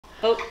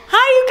Oh.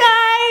 Hi, you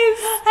guys.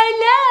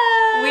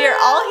 Hello. We are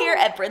all here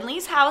at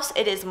Brinley's house.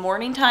 It is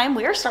morning time.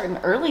 We are starting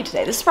early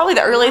today. This is probably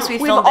the earliest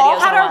we've filmed videos all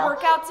had in a our while.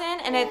 workouts in,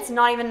 and it's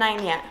not even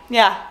 9 yet.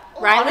 Yeah.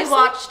 Riley Honestly,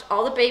 watched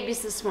all the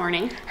babies this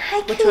morning,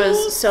 which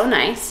was so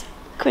nice.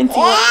 Quincy.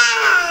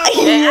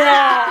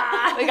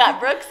 Yeah. We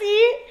got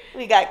Brooksy.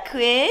 We got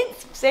Quinn.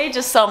 Say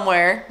just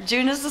somewhere.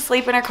 June is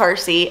asleep in her car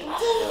seat.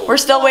 We're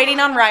still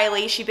waiting on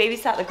Riley. She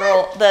babysat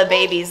the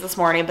babies this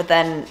morning, but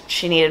then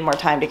she needed more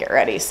time to get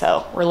ready,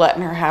 so we're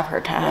letting her have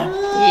her time.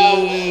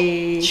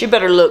 Yay. She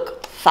better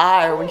look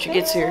fire when she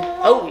gets here.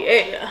 Oh,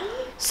 yeah.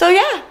 So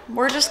yeah,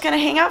 we're just gonna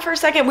hang out for a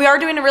second. We are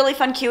doing a really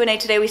fun Q&A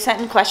today. We sent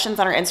in questions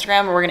on our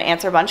Instagram and we're gonna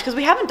answer a bunch because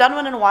we haven't done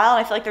one in a while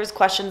and I feel like there's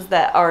questions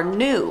that are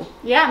new.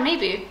 Yeah,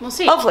 maybe. We'll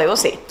see. Hopefully, we'll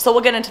see. So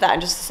we'll get into that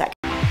in just a second.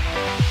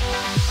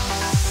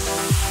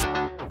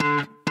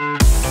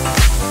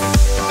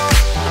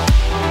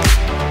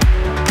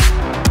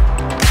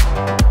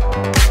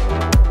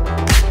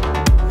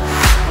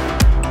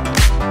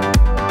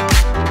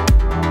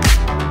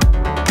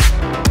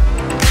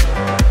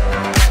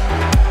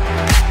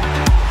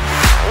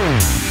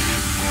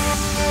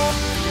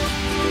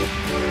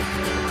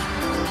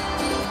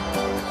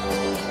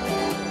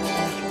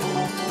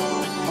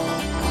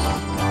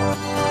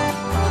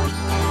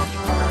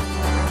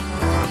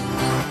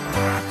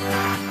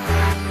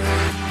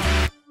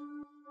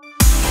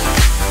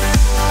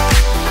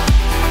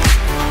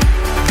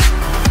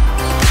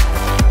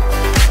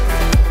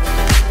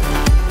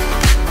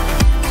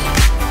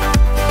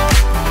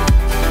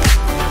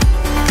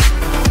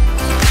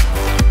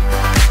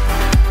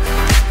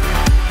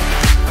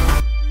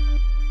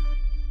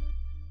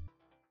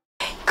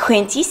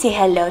 Quincy, say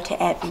hello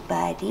to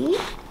everybody.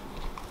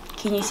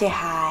 Can you say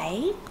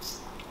hi?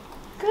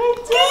 Good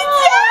job!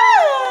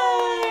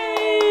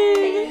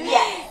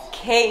 Yes.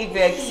 Okay,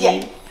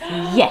 Brooksy.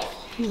 Yes.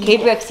 Okay,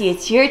 Brooksy,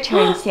 it's your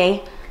turn.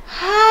 Say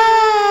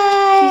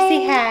hi. Can you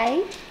say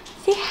hi?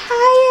 Say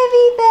hi,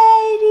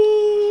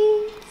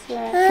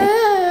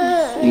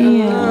 everybody.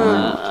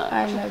 Yeah. I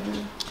love you.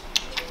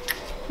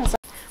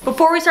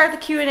 Before we start the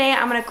Q&A,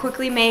 I'm gonna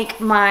quickly make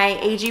my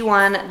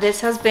AG1.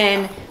 This has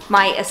been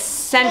my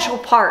essential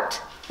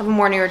part of a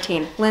morning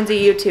routine. Lindsay,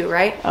 you too,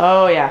 right?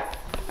 Oh, yeah.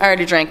 I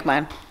already drank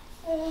mine.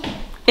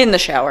 In the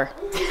shower.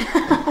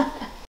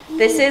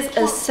 This is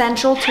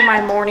essential to my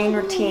morning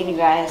routine, you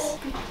guys.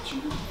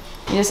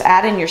 You just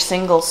add in your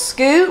single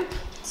scoop.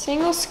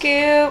 Single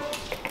scoop.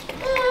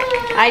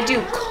 I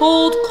do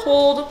cold.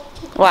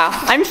 Wow,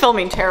 I'm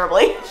filming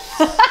terribly.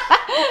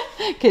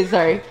 Okay,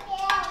 sorry.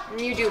 And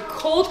you do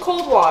cold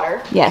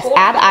water. Yes, Cold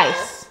add water.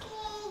 ice.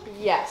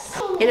 Yes.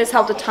 It has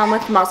helped a ton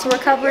with muscle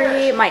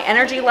recovery, my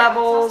energy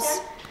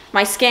levels,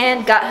 my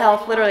skin, gut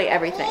health, literally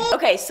everything.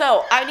 Okay,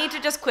 so I need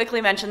to just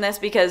quickly mention this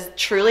because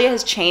truly it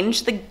has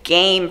changed the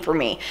game for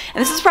me.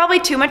 And this is probably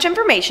too much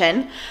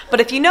information,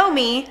 but if you know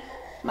me,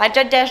 my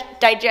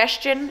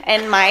digestion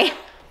and my,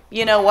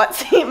 you know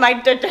what,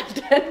 my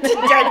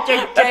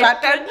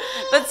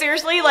but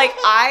seriously, like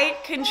I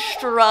can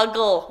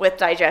struggle with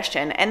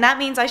digestion. And that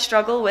means I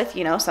struggle with,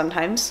 you know,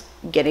 sometimes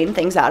getting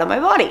things out of my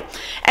body.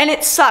 And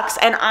it sucks.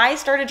 And I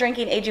started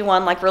drinking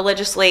AG1 like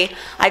religiously.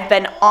 I've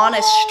been on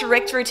a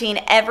strict routine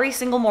every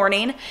single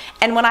morning.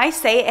 And when I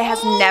say it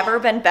has never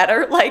been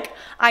better, like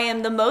I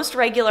am the most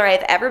regular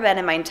I've ever been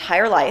in my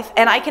entire life.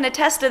 And I can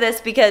attest to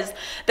this because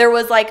there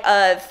was like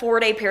a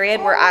 4-day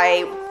period where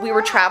we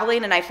were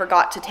traveling and I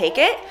forgot to take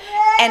it.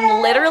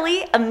 And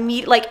literally,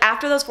 like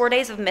after those 4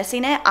 days of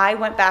missing it, I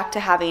went back to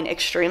having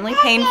extremely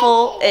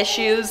painful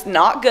issues,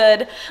 not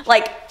good.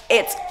 Like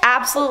it's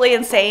absolutely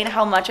insane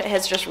how much it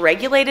has just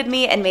regulated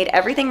me and made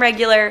everything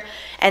regular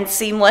and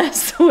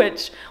seamless,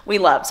 which we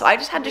love. So I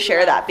just had to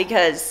share that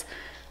because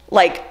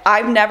like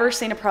I've never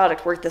seen a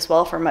product work this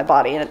well for my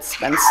body and it's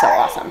been so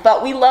awesome.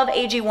 But we love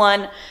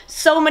AG1.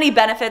 So many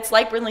benefits.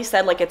 Like Brinley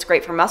said, like it's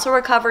great for muscle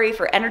recovery,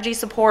 for energy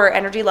support,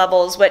 energy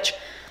levels, which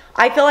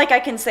I feel like I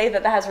can say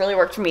that that has really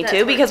worked for me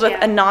too, because with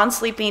a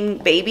non-sleeping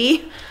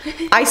baby,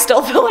 I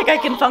still feel like I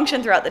can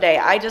function throughout the day.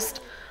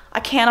 I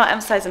cannot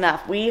emphasize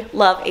enough. We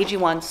love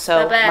AG1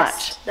 so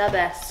much. The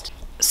best.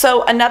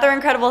 So another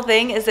incredible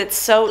thing is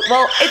it's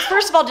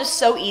first of all just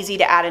so easy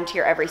to add into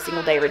your every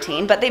single day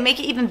routine, but they make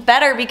it even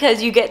better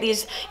because you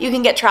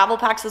can get travel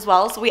packs as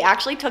well. So we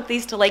actually took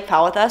these to Lake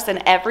Powell with us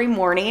and every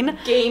morning.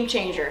 Game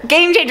changer.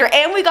 Game changer.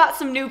 And we got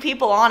some new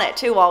people on it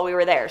too while we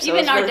were there. So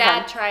Even our really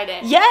dad fun. tried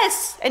it.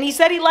 Yes, and he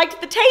said he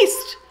liked the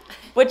taste.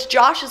 Which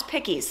Josh is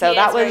picky, so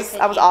that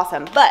was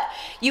awesome. But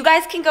you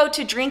guys can go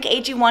to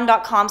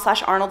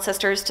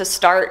drinkag1.com/ArnoldSisters to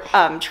start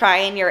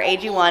trying your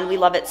AG1. We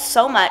love it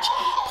so much.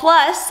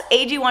 Plus,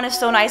 AG1 is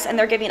so nice, and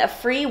they're giving a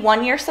free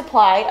 1-year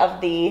supply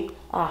of the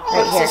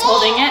right here.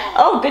 Holding it.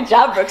 Oh, good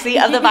job,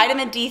 Brooksy. Of the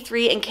vitamin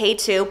D3 and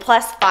K2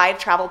 plus 5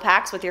 travel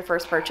packs with your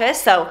first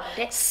purchase. So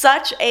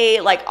such a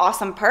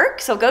awesome perk.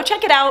 So go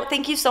check it out.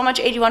 Thank you so much,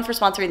 AG1, for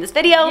sponsoring this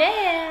video.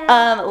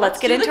 Yeah. Let's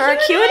get into our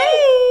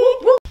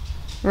Q&A.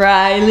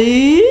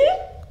 Riley?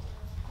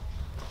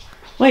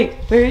 Wait,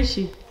 where is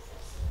she?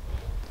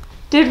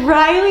 Did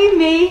Riley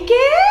make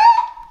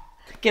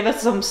it? Give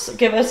us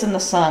in the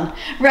sun.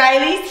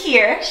 Riley's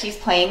here. She's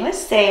playing with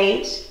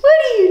Sage. What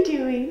are you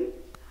doing?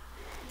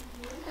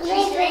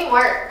 She's doing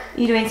work.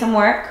 You doing some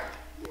work?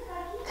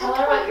 Tell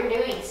her what you're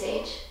doing,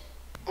 Sage.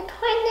 I'm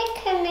trying to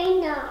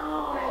clean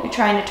it. You're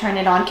trying to turn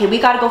it on. Okay, we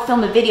gotta go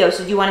film a video.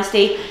 So do you want to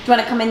stay? Do you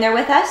want to come in there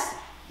with us?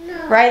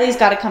 No. Riley's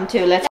got to come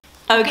too. Let's.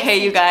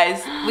 Okay, you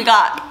guys, we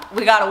got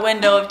a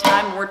window of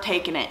time and we're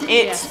taking it.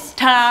 It's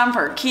time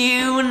for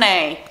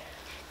Q&A.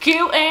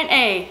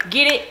 Q&A.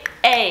 Get it?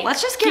 A.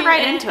 Let's just get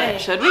right into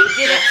it, should we?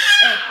 Get it?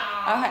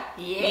 Okay.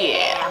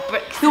 Yeah.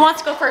 Who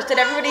wants to go first? Did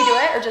everybody do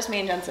it, or just me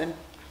and Jensen?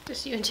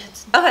 Just you and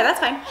Jensen. Okay, that's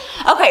fine.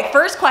 Okay,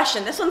 first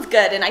question. This one's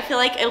good, and I feel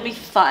like it'll be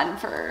fun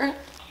for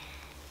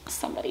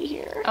somebody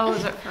here. Oh,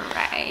 is it for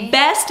Riley?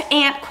 Best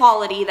aunt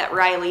quality that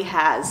Riley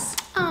has.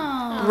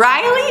 Oh.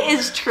 Riley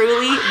is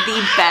truly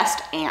the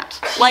best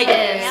aunt. Like,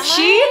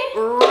 she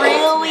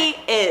really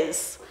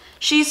is.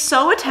 She's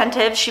so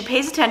attentive. She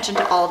pays attention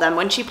to all of them.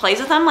 When she plays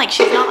with them, like,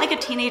 she's not like a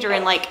teenager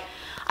and like,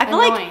 I feel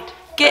like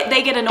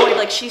they get annoyed.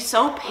 Like, she's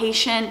so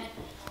patient,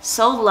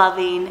 so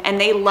loving,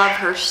 and they love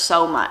her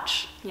so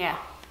much. Yeah.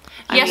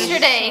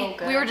 Yesterday,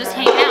 we were just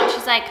hanging out.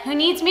 She's like, who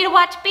needs me to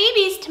watch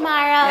babies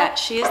tomorrow? Yeah,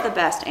 she is the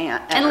best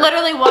aunt ever. And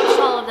literally watched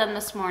all of them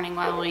this morning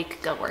while we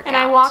could go work out. And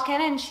I walk in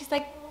and she's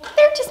like,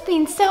 they're just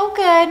being so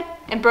good.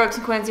 And Brooks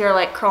and Quincy are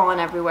like crawling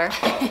everywhere.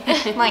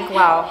 I'm like,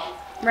 wow.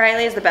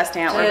 Riley is the best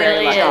aunt. We're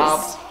very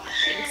lucky.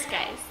 Thanks,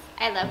 guys.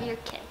 I love your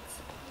kids.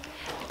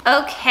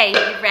 Okay,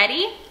 you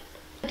ready?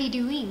 What are you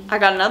doing? I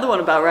got another one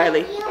about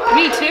Riley.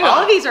 Me too.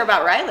 All of these are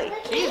about Riley.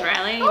 Jeez,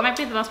 Riley, you might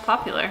be the most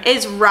popular.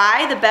 Is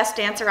Rye the best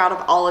dancer out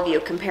of all of you,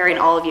 comparing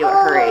all of you at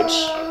her age?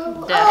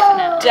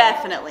 Definitely.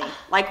 Definitely.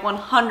 Like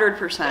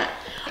 100%.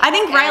 I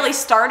think Riley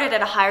started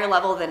at a higher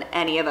level than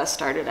any of us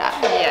started at.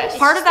 Yes.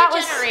 Part of that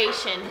was...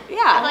 generation.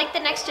 Yeah. I like the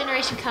next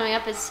generation coming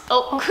up is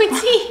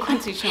Quincy.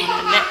 Quincy showing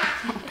a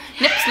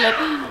nip slip.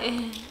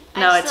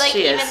 No, I it's just like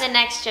she even is. the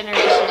next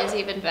generation is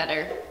even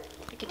better.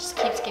 Like it just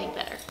keeps getting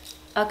better.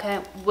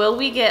 Okay, will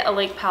we get a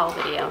Lake Powell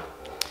video?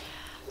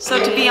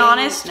 So to be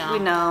honest,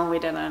 No. we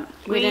didn't.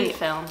 We didn't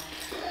film.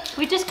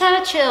 We just kind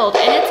of chilled,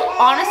 and it's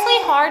honestly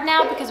hard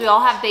now because we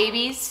all have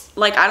babies.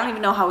 Like, I don't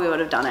even know how we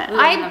would have done it.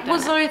 I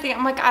was literally thinking,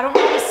 I'm like, I don't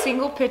have a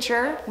single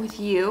picture with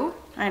you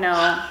I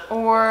know.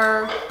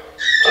 or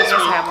just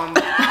have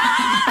them.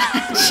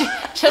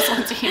 Just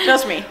Lindsay.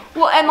 Just me.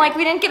 Well, and like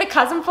we didn't get a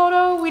cousin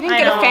photo, we didn't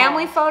get a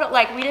family photo,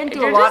 like we didn't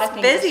do a lot of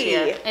things this busy.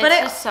 year. It's But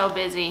it, just so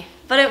busy.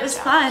 but it was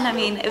fun. I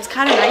mean, it was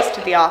kind of nice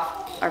to be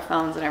off our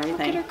phones and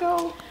everything. Look at her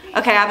go.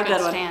 Okay, I have a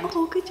good one. stand.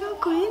 Oh, good job,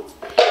 Quinn.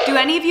 Do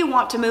any of you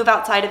want to move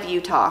outside of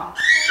Utah?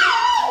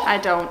 I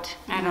don't.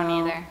 I don't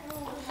either.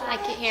 I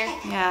like it here.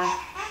 Yeah.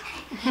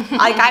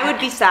 Like, I would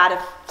be sad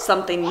if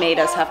something made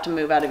us have to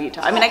move out of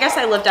Utah. I mean, I guess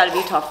I lived out of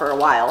Utah for a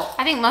while.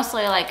 I think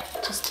mostly like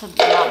just to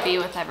not be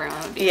with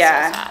everyone would be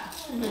Yeah. so sad.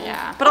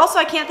 Yeah. But also,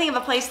 I can't think of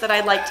a place that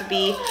I'd like to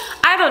be.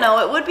 I don't know.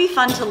 It would be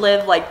fun to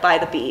live like by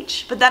the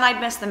beach, but then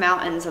I'd miss the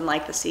mountains and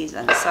like the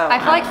season. So I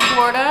feel like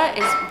Florida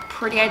is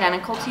pretty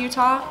identical to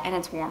Utah and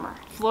it's warmer.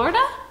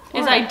 Florida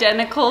is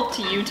identical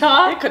to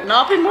Utah. it could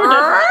not be more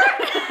different.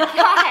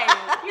 Guys,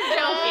 You're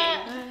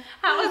joking.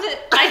 How is it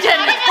Not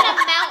identical? even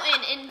a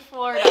mountain in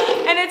Florida.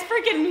 And it's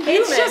freaking humid.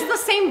 it's just the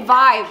same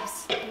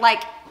vibes.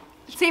 Like,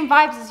 same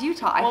vibes as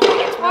Utah. I think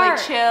it's really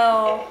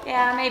chill.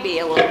 Yeah, maybe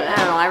a little bit. I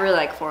don't know, I really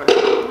like Florida.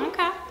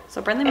 Okay.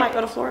 So Brinley might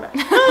go to Florida.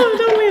 Oh,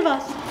 don't leave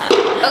us.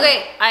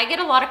 Okay, I get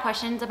a lot of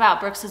questions about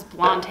Brooks's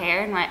blonde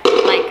hair and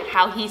like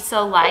how he's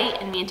so light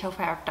and me and Topher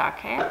have dark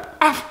hair.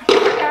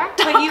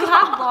 But you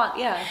have blonde,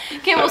 yeah.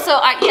 Okay, well, so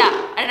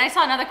and I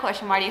saw another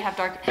question. Why do you have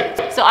dark?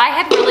 So I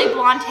had really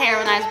blonde hair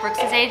when I was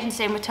Brooks's age, and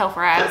same with Topher.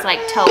 I was like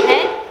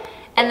towhead,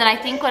 and then I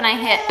think when I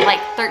hit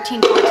like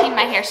 13, 14,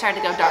 my hair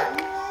started to go dark,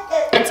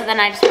 and so then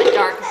I just went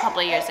dark a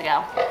couple of years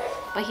ago.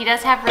 But he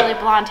does have really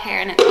blonde hair,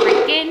 and it's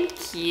freaking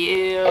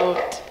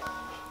cute.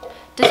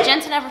 Does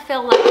Jensen ever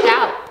feel left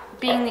out,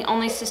 being the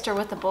only sister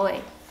with a boy?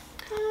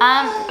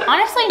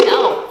 Honestly,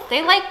 no.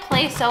 They like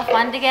play so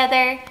fun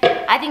together.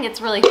 I think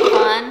it's really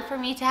fun for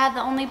me to have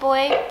the only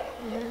boy,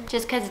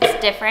 just because it's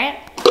different.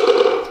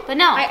 But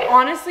no, I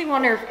honestly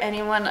wonder if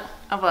anyone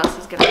of us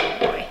is gonna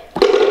have a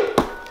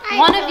boy.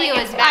 one of you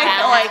is bound I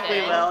feel like to.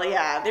 we will,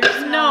 yeah.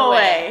 There's no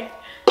way.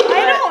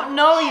 I don't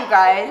know, you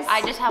guys.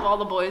 I just have all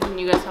the boys and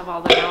you guys have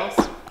all the girls.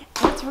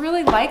 That's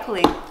really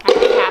likely. I'd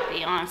be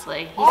happy,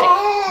 honestly. He's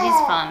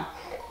fun.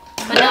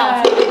 But no,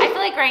 I feel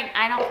like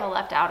I don't feel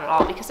left out at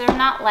all because they're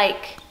not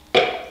like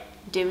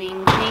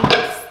doing things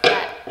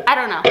that, I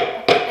don't know.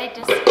 I think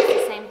it's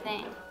the same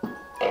thing.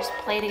 They just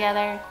play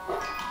together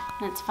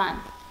and it's fun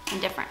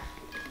and different.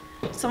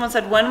 Someone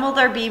said, when will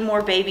there be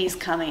more babies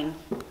coming?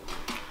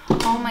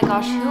 Oh my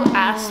gosh, who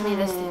asked me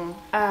this?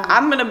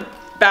 I'm gonna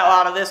bow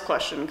out of this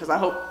question because I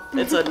hope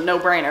it's a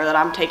no-brainer that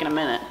I'm taking a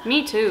minute.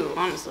 Me too,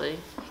 honestly.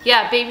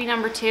 Yeah, baby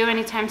number 2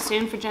 anytime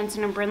soon for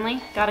Jensen and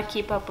Brinley. Gotta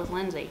keep up with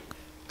Lindsay.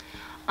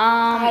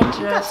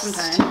 Got some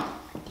time.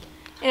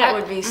 It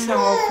would be so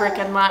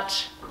freaking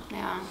much.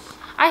 Yeah.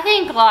 I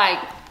think like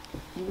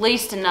at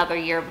least another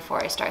year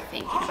before I start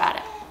thinking about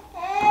it.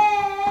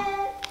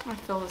 I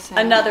feel the same.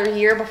 Another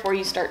year before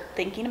you start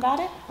thinking about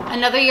it?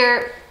 Another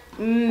year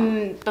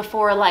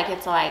before, like,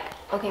 it's like,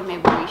 okay,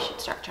 maybe we should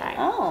start trying.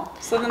 Oh,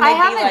 so then I they'd be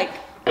haven't-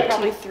 like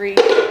probably 3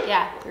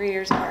 Yeah.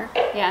 years apart.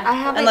 Yeah. I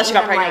haven't Unless you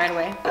got even, pregnant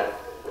like, right away.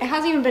 It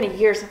hasn't even been a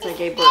year since I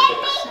gave birth.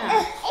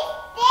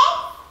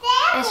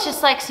 It's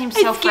just like seems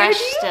so fresh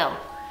still.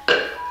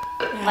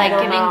 Like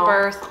don't giving know.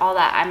 birth, all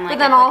that. I'm like, But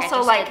then I feel also, I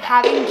just like, did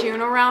that. having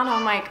June around,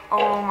 I'm like,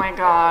 oh my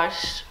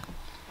gosh.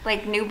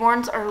 Like,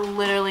 newborns are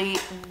literally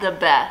the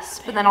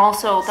best. But then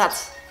also,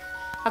 that's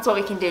what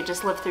we can do,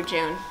 just live through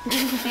June.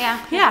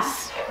 Yeah.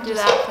 Yes. Do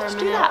that for a Do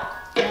minute. that.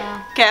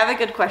 Yeah. Okay, I have a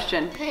good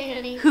question. Hey,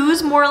 honey.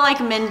 Who's more like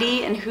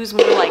Mindy and who's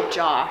more like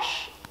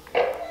Josh?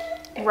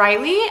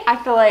 Riley, I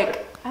feel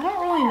like, I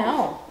don't really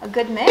know. A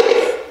good mix?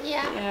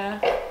 Yeah.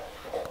 Yeah.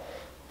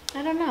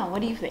 I don't know.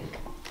 What do you think?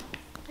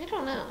 I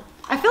don't know.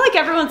 I feel like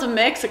everyone's a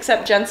mix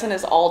except Jensen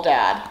is all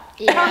dad.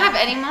 I don't have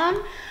any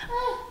mom.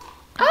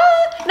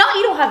 Not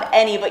you don't have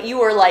any, but you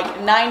are like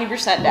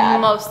 90% dad.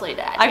 Mostly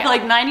dad. I feel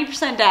like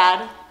 90%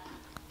 dad.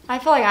 I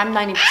feel like I'm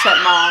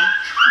 90% mom.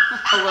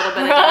 A little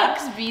bit of dad.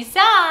 Brooks, be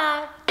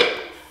soft.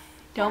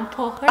 Don't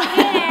pull her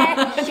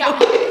hair.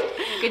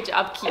 Good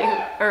job, cute.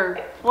 Or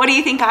What do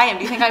you think I am?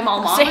 Do you think I'm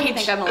all mom or do you Sage.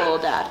 think I'm a little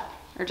dad?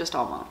 Or just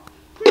all mom?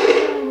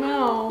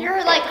 No.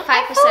 You're like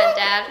 5%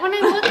 dad. when I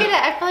look at it,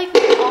 I feel like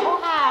we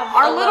all have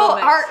Our a little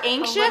mix. our A little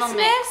anxiousness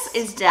mix.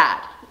 is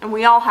dad. And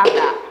we all have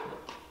that.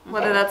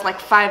 Whether that's like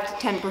 5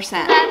 to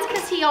 10%. That's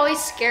because he always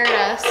scared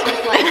us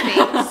with like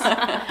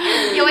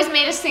things. He always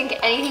made us think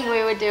anything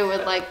we would do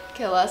would like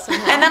kill us.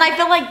 And then I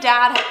feel like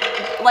dad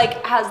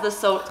like has the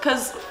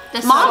because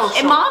The mom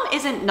social. mom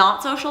isn't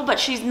not social, but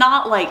she's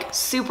not like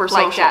super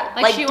Like social. that.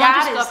 Like she won't dad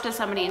just is go up to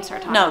somebody and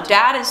start talking. no,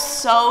 dad is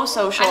so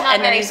social, I'm not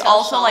and then very he's social,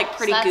 also like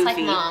pretty so that's goofy.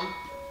 Like mom.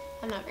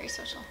 I'm not very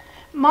social.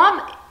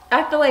 Mom,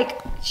 I feel like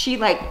she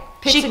like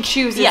picks and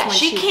chooses. Yeah, when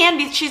she can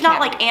be. She's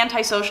not can't like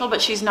antisocial,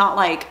 but she's not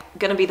like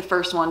gonna be the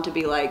first one to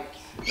be like.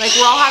 Like,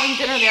 we're all having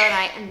dinner the other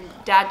night, and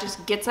Dad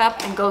just gets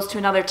up and goes to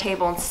another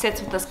table and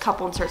sits with this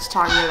couple and starts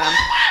talking to them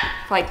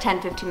for like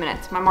 10, 15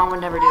 minutes. My mom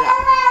would never do that.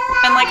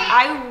 And like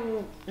I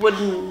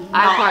wouldn't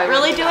I probably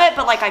really wouldn't do do it,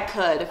 but like I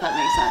could if that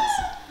makes sense.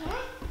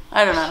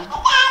 I don't know.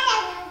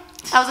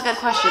 That was a good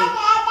question.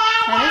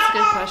 That is a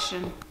good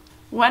question.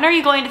 When are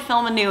you going to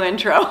film a new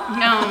intro?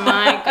 Oh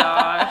my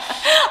gosh.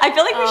 I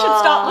feel like we should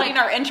stop putting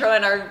our intro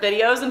in our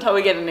videos until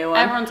we get a new one.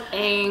 Everyone's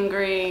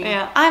angry.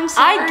 Yeah, I'm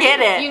sorry. I get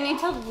it. You need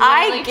to literally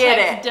I get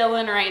text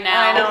Dylan right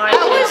now. I know, I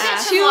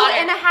That should.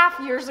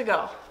 was 2.5 years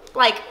ago.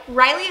 Like,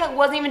 Riley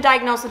wasn't even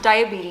diagnosed with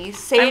diabetes.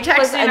 Sage I'm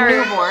was a texting her.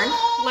 newborn.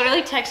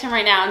 Literally text him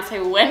right now and say,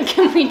 when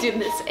can we do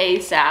this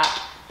ASAP?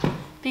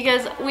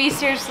 Because we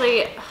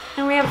seriously,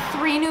 And we have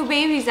 3 new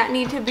babies that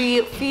need to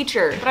be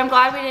featured. but I'm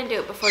glad we didn't do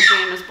it before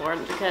Jane was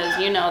born because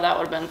you know that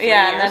would have been 3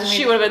 Yeah, and years. then we-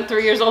 She would have been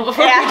 3 years old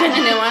before we did a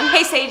new one.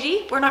 Hey,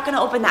 Seiji, we're not going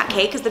to open that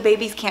cake because the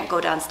babies can't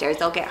go downstairs.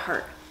 They'll get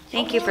hurt.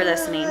 Thank you for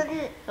listening.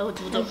 I'm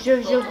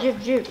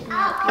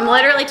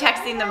literally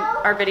texting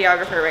our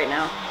videographer right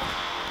now.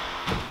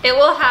 It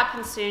will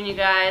happen soon, you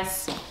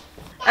guys.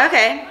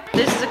 Okay,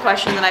 this is a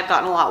question that I've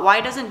gotten a lot.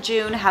 Why doesn't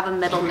June have a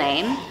middle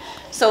name?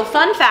 So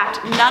fun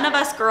fact, none of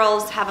us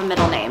girls have a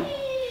middle name.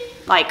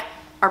 Like,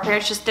 our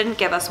parents just didn't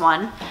give us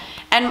one.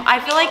 And I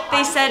feel like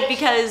they said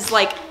because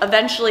like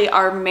eventually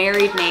our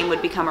married name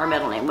would become our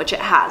middle name, which it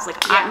has.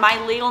 Like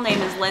my legal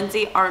name is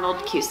Lindsay Arnold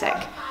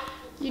Cusick.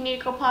 You need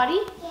to go potty?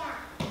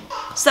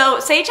 So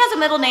Sage has a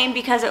middle name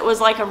because it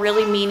was like a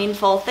really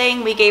meaningful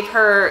thing. We gave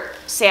her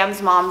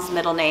Sam's mom's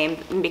middle name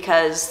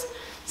because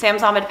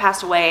Sam's mom had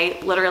passed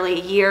away literally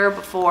a year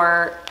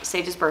before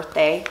Sage's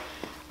birthday.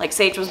 Like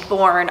Sage was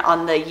born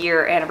on the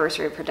year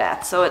anniversary of her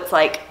death. So it's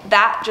like,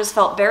 that just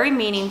felt very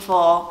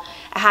meaningful.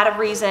 It had a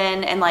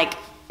reason and like,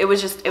 it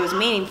was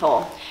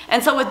meaningful.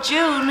 And so with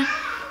June,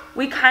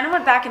 we kind of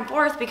went back and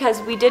forth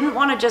because we didn't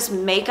want to just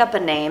make up a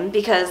name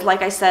because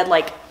like I said,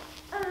 like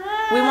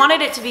we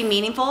wanted it to be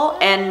meaningful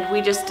and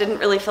we just didn't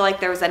really feel like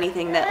there was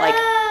anything that like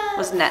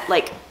was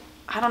like,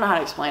 I don't know how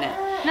to explain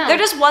it. No. There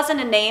just wasn't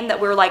a name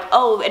that we were like,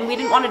 oh, and we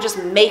didn't want to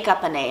just make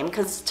up a name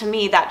because to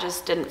me that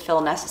just didn't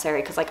feel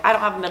necessary because like I don't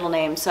have a middle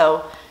name,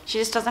 so she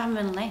just doesn't have a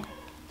middle name.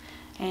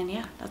 And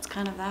yeah, that's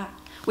kind of that.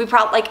 We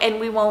probably like, and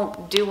we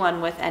won't do one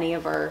with any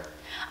of our,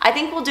 I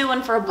think we'll do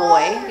one for a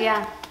boy.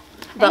 Yeah.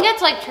 I But- think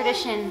it's like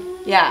tradition.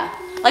 Yeah.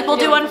 Like we'll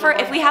do Do one one for, for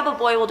a if we have a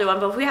boy, we'll do one,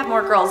 but if we have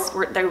more girls,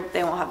 they won't have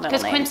middle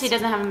Because names. Quincy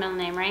doesn't have a middle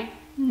name, right?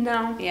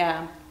 No.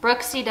 Yeah.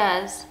 Brooksy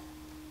does.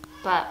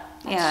 But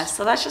Yeah,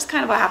 so that's just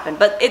kind of what happened.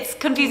 But it's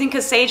confusing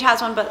because Sage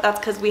has one, but that's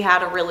because we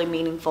had a really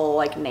meaningful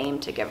like name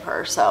to give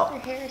her. So Your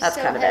hair is that's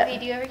so kind of heavy. it.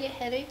 Do you ever get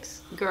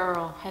headaches?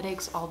 girl,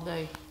 headaches all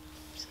day.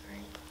 Sorry.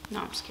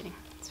 No, I'm just kidding.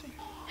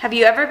 Have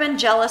you ever been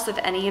jealous of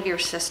any of your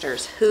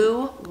sisters?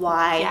 Who?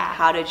 Why? Yeah.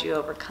 How did you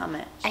overcome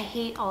it? I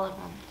hate all of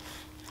them.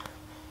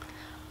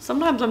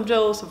 Sometimes I'm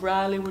jealous of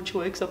Riley when she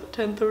wakes up at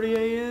 10:30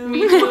 a.m.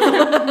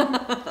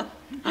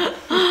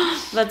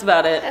 That's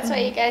about it. That's why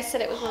you guys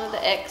said it was one of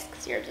the X,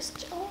 because you're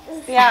just jealous.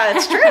 Yeah,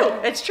 it's true.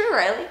 It's true,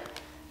 Riley.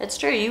 It's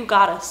true. You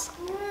got us.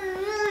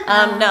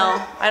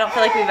 No, I don't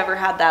feel like we've ever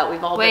had that.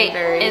 We've all Wait, been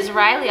very. is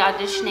Riley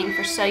auditioning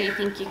for So You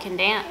Think You Can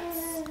Dance?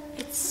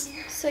 It's.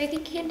 So you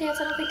think you can dance?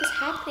 I don't think it's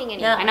happening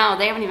anymore. Yeah. I know,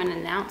 they haven't even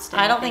announced it.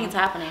 I don't think it's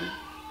happening,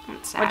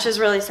 That's sad. which is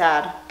really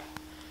sad.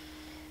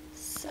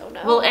 So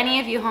no. Will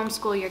any of you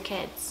homeschool your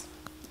kids?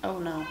 Oh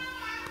no,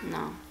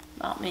 No.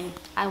 not me.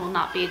 I will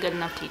not be a good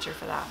enough teacher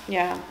for that.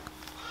 Yeah.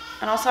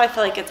 And also I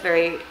feel like it's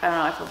very, I don't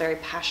know, I feel very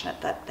passionate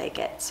that they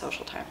get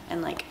social time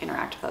and like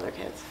interact with other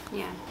kids.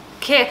 Yeah.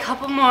 Okay, a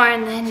couple more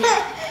and then.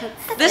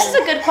 This is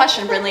a good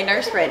question, Brinley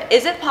Nurse Bryn.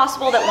 Is it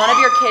possible that one of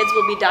your kids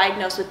will be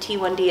diagnosed with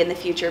T1D in the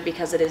future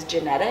because it is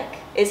genetic?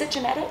 Is it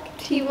genetic?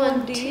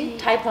 T1D?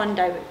 Type 1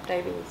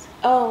 diabetes.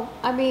 Oh,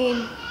 I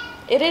mean,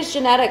 it is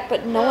genetic,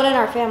 but no one in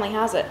our family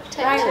has it.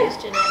 Type 2 is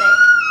genetic.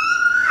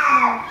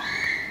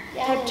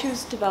 Yeah, Type it is. 2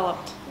 is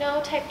developed.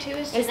 No, type 2 is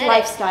It's genetic.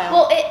 lifestyle.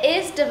 Well, it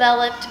is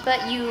developed,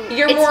 but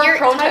You're more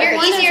prone to it. You're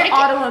One is easier to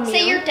autoimmune. get.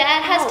 Say your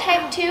dad has Oh.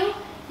 type 2,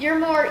 you're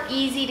more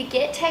easy to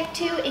get type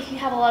 2 if you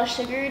have a lot of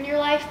sugar in your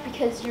life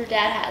because your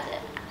dad has it.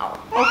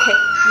 Okay,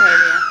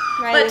 maybe.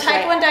 But Riley's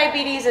type right. 1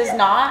 diabetes is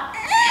not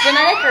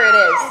genetic, or it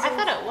is? I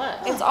thought it was.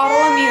 It's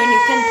autoimmune.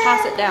 You can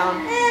pass it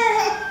down.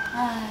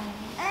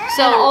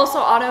 So also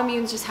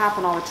autoimmunes just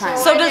happen all the time.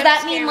 So Why does did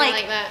that it mean scare me like,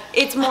 like that?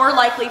 it's more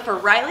likely for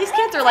Riley's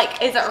kids, or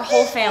like is it our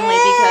whole family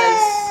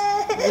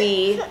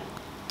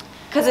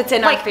because it's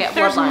in like, our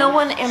there's bloodline? no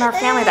one in our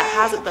family that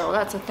has it though.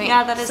 That's a thing.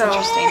 Yeah, that is So-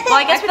 interesting. Well,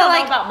 I guess we feel don't know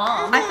like about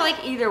mom. I feel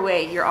like either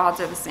way, your odds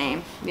are the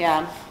same.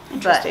 Yeah, But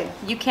interesting.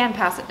 you can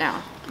pass it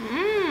down.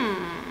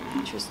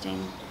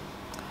 Interesting.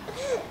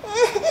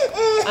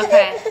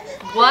 Okay.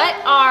 What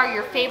are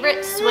your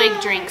favorite swig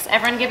drinks?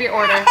 Everyone give your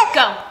order.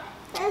 Go.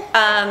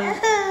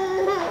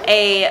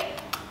 A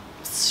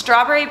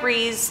strawberry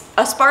breeze,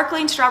 a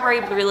sparkling strawberry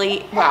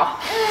breeze. Wow,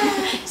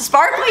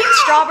 sparkling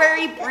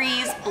strawberry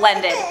breeze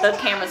blended. The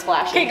camera's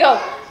flashing. Okay, go.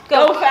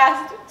 Go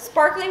fast.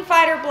 Sparkling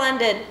Fighter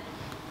blended.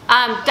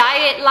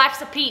 Diet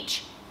Life's a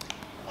Peach.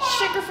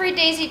 Sugar-free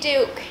Daisy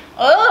Duke.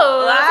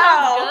 Oh, that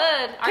wow. sounds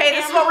good. Our Okay,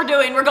 this is what we're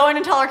doing. We're going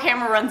until our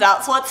camera runs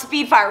out. So let's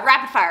speed fire,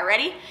 rapid fire.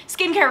 Ready?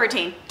 Skincare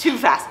routine. Too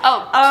fast.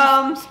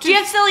 Oh, do you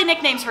have silly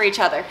nicknames for each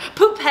other?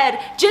 Poop head,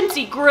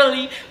 Jinsey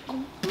Grilly,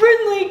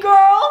 Brinley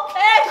girl,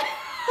 and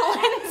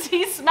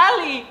Lindsay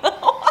Smelly.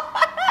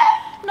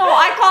 No,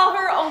 I call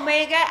her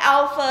Omega,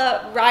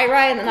 Alpha, Rai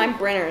Rai, and then I'm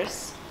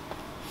Brenners.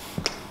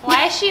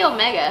 Why is she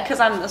Omega? Because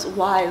I'm this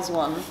wise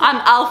one.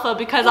 I'm Alpha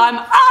because I'm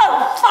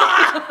Alpha.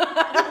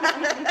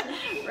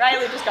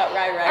 Riley just got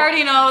Rai I Rai.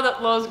 already know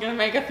that Lo's gonna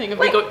make a thing of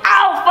me going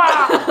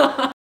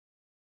Alpha.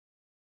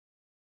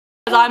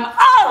 Because I'm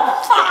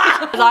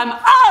Alpha. Because I'm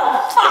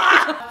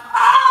Alpha.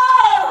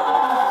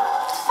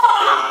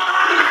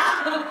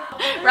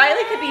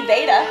 Riley could be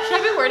Beta.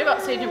 Should I be worried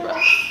about Sage and Brooke?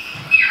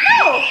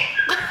 No.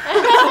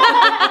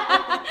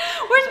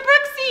 Where's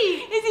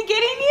Brooksy? Is he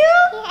getting you?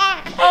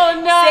 Oh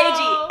no.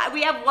 Seiji,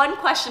 we have one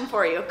question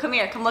for you. Come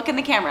here, come look in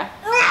the camera.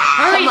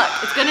 Hurry, Come look.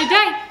 it's gonna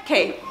die.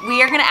 Okay,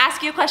 we are gonna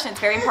ask you a question. It's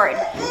very important.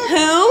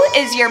 Who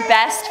is your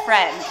best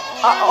friend?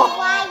 Uh-oh.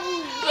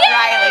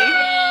 Riley.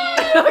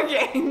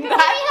 Okay.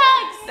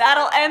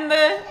 That'll end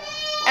the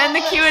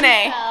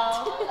Q&A.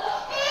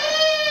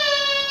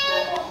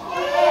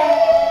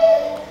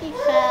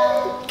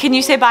 Can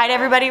you say bye to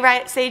everybody,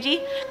 right,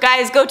 Seiji?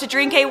 Guys, go to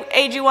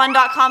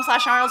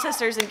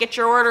drinkag1.com/ArnoldSisters and get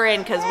your order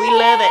in because we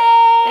love it.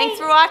 Thanks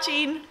for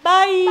watching.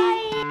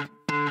 Bye.